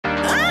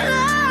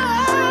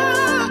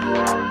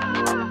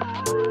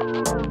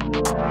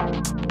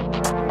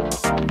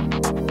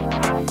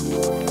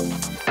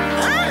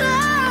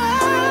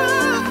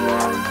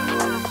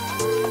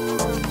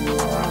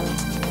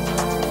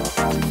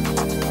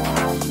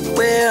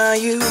are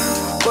you?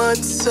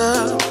 What's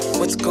up?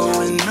 What's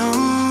going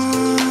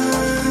on?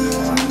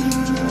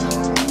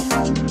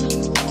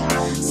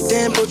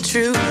 Simple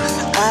truth,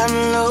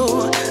 I'm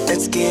low.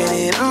 Let's get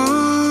it on.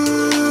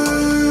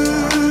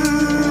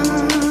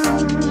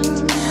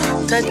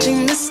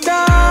 Touching the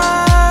stars,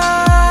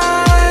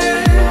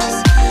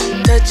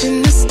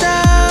 touching the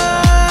stars.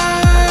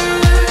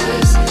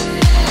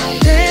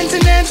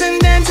 Dancing, dancing,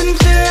 dancing,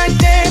 feel like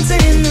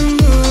dancing in the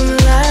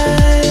moonlight.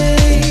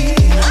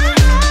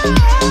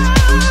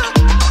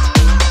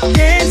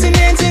 Dancing,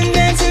 dancing,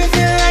 dancing,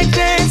 feel like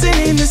dancing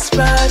in the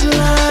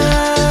spotlight.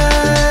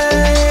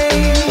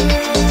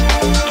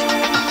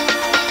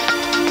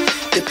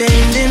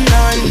 Depending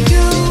on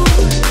you,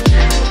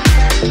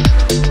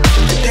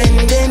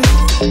 depending,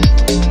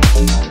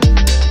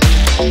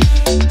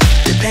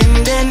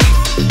 depending,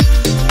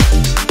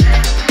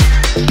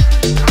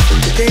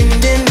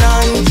 depending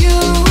on you.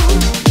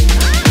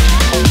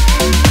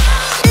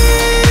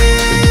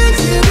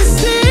 Into the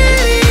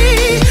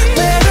city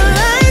where the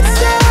lights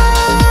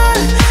are,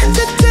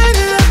 to turn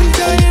it up and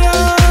turn it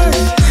on.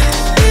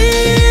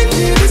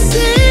 Into the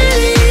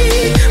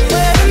city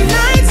where the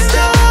night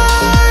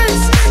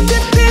starts,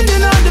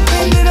 depending on,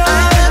 depending on. I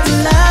love the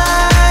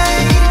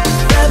light,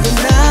 love the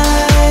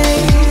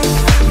night.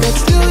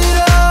 Let's do it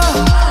all.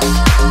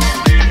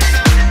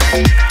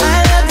 I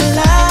love the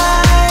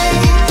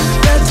light,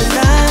 love the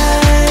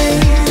night.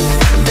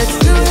 Let's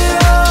do it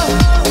all.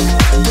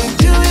 We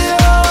do it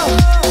all.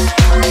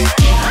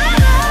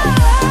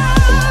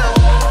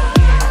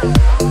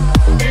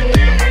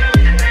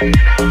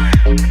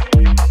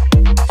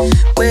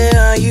 Where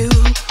are you?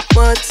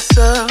 What's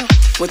up?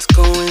 What's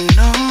going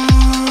on?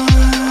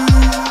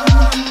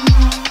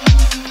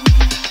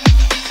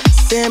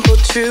 Simple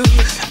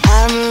truth,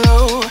 I'm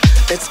low.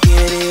 Let's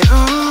get it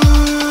on.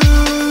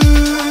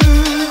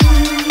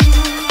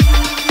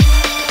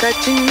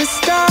 Touching the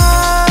stars,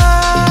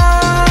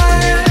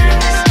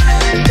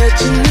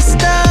 touching the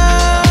stars.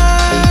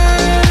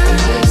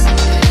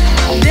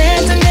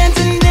 Dancing,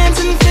 dancing,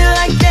 dancing, feel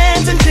like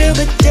dancing till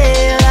the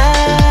daylight.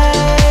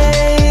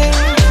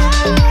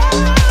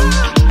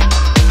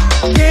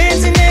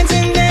 Dancing,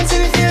 dancing,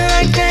 dancing, feel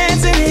like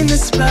dancing in the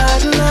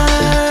spotlight.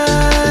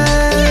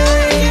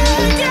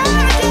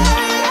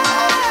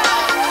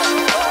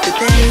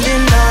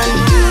 Depending on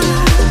you,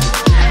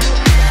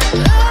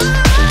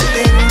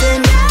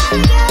 depending,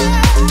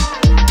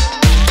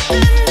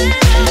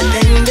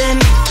 depending,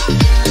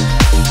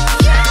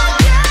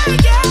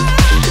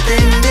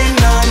 depending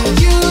on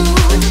you.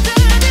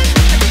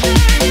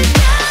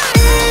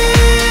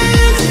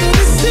 Into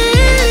the city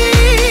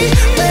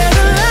where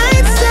the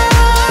lights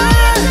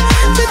are,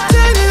 to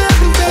turn it up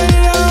and turn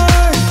it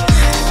on.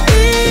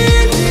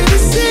 Into the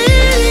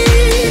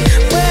city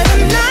where the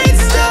night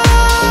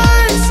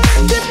starts,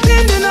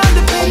 depending on,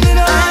 depending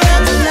on. I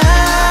love the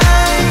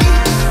light,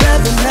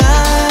 love the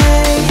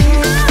night.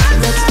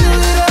 Let's do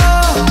it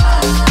all.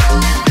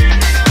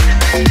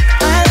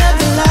 I love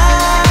the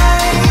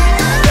light,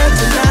 love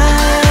the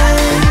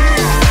night.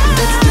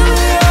 Let's do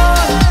it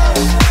all.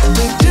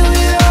 We do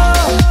it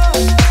all.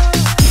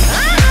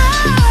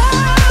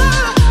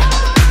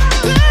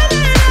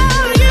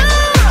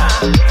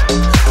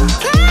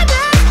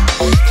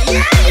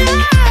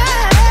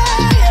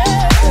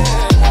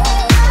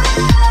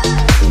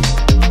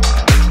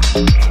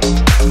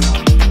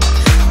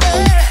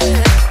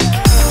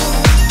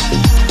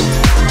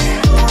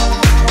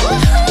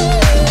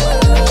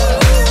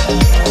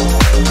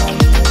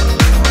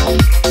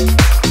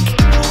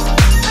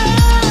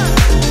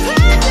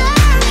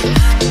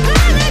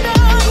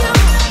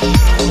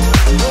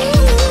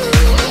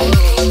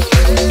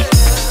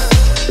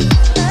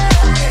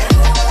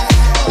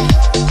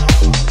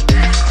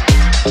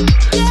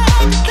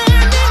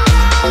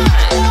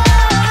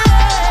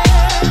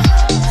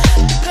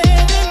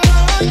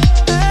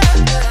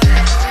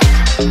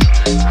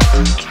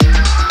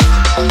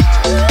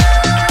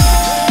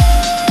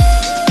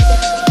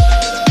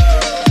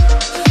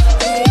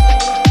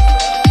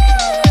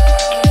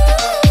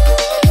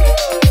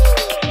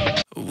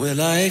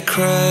 Will I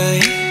cry?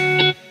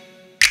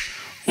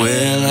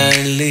 Will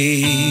I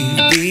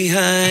leave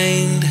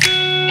behind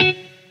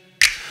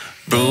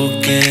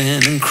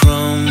broken and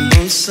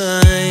crumbled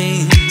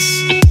signs,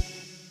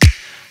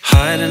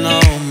 hiding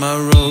all my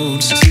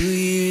roads to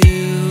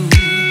you?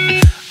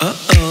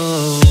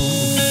 Uh-oh.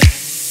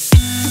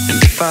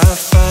 And if I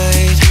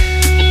fight,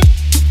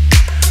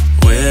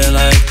 will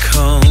I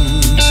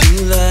come to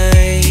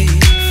life,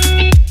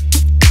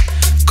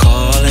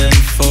 calling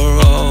for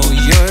all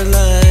your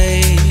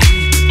light,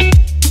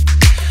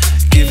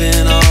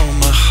 giving all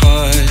my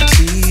heart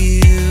to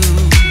you?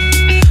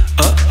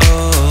 Uh-oh.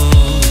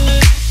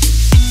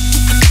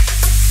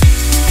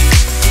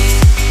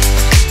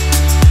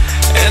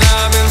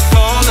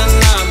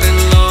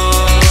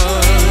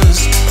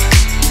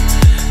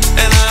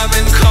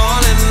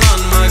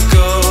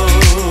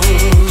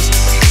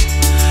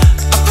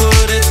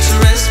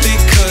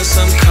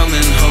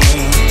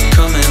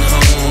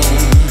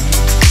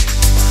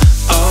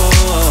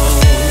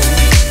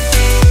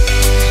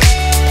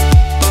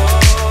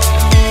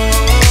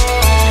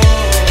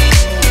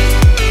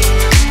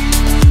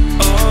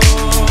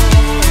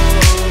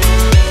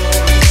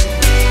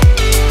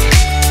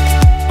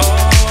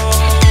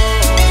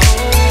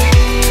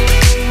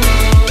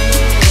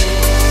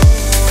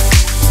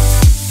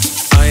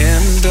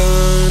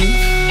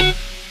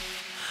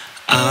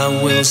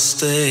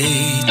 stay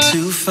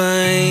to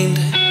find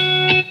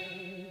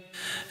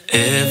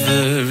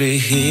every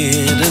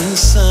hidden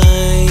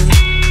sign,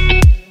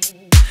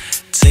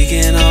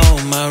 taking all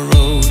my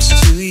roads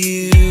to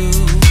you.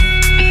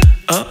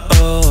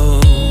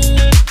 Oh,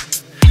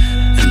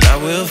 and I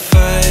will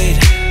fight,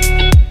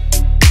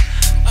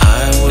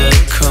 I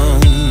will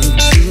come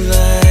to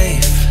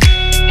life,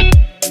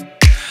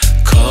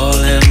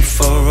 calling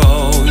for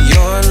all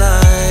your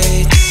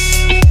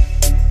lights,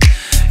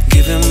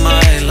 giving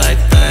my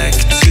light back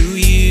to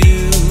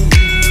you.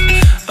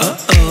 Oh,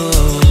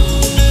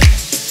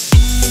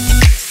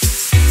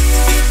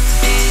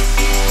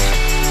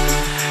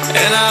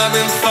 and I've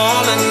been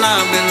falling,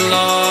 I've been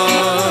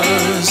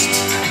lost,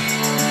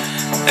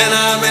 and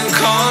I've been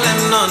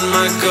calling on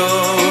my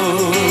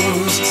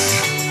ghosts.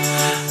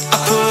 I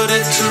put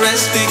it to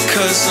rest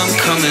because I'm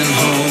coming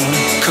home,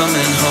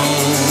 coming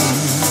home.